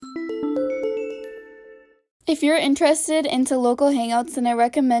If you're interested into local hangouts, then I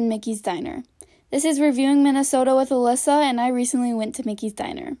recommend Mickey's Diner. This is Reviewing Minnesota with Alyssa, and I recently went to Mickey's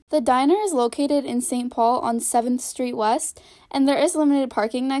Diner. The diner is located in St. Paul on 7th Street West, and there is limited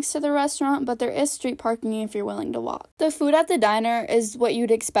parking next to the restaurant, but there is street parking if you're willing to walk. The food at the diner is what you'd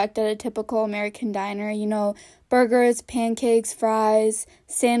expect at a typical American diner, burgers, pancakes, fries,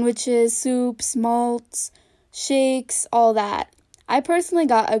 sandwiches, soups, malts, shakes, all that. I personally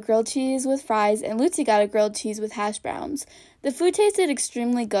got a grilled cheese with fries, and Lucy got a grilled cheese with hash browns. The food tasted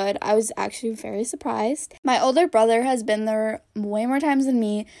extremely good. I was actually very surprised. My older brother has been there way more times than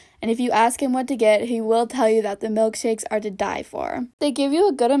me, and if you ask him what to get, he will tell you that the milkshakes are to die for. They give you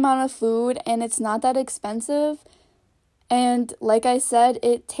a good amount of food, and it's not that expensive. And like I said,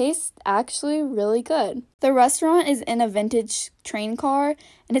 it tastes actually really good. The restaurant is in a vintage train car,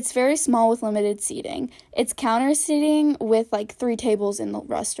 and it's very small with limited seating. It's counter seating with 3 tables in the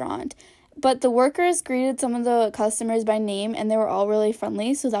restaurant. But the workers greeted some of the customers by name, and they were all really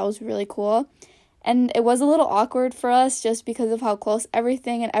friendly, so that was really cool. And it was a little awkward for us just because of how close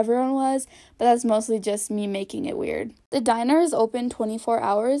everything and everyone was, but that's mostly just me making it weird. The diner is open 24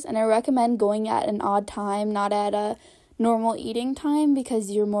 hours, and I recommend going at an odd time, not at a normal eating time,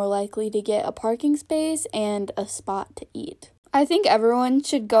 because you're more likely to get a parking space and a spot to eat. I think everyone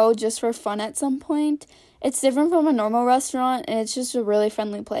should go just for fun at some point. It's different from a normal restaurant, and it's just a really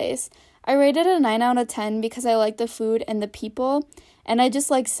friendly place. I rated it a 9 out of 10 because I like the food and the people, and I just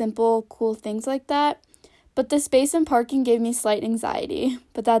like simple, cool things like that. But the space and parking gave me slight anxiety,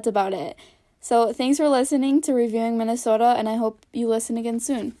 but that's about it. So thanks for listening to Reviewing Minnesota, and I hope you listen again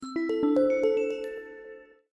soon.